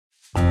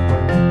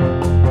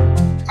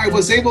I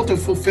was able to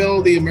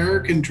fulfill the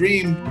American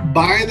dream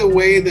by the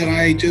way that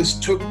I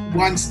just took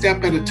one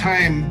step at a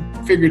time,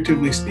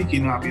 figuratively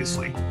speaking,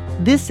 obviously.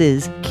 This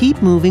is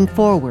Keep Moving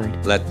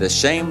Forward. Let the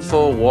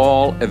shameful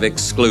wall of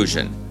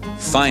exclusion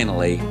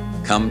finally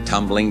come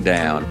tumbling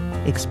down.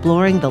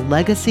 Exploring the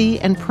legacy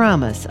and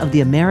promise of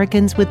the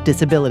Americans with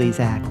Disabilities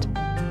Act.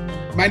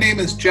 My name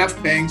is Jeff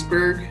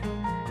Bangsberg,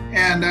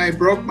 and I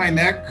broke my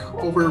neck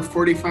over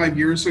 45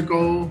 years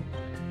ago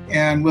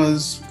and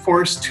was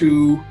forced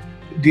to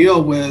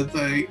deal with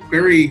a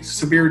very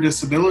severe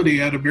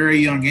disability at a very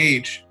young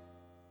age.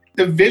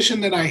 The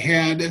vision that I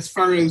had as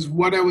far as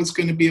what I was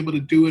going to be able to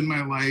do in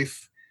my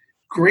life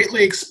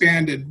greatly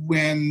expanded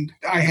when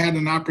I had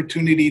an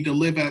opportunity to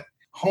live at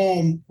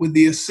home with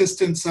the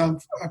assistance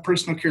of a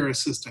personal care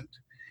assistant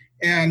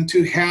and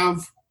to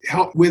have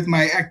help with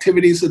my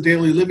activities of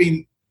daily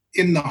living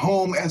in the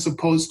home as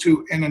opposed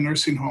to in a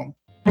nursing home.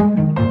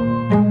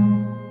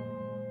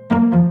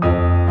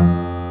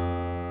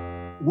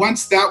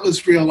 Once that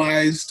was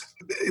realized,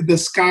 the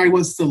sky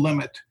was the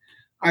limit.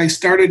 I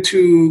started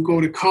to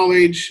go to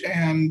college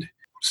and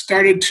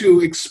started to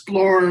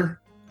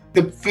explore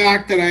the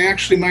fact that I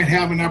actually might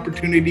have an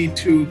opportunity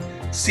to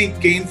seek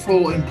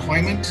gainful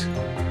employment.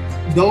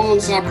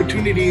 Those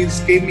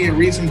opportunities gave me a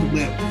reason to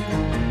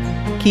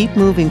live. Keep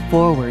Moving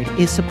Forward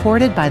is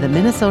supported by the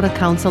Minnesota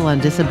Council on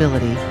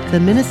Disability,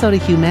 the Minnesota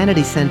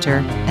Humanities Center,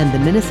 and the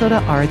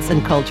Minnesota Arts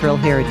and Cultural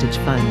Heritage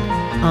Fund.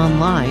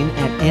 Online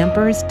at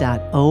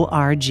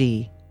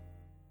ampers.org.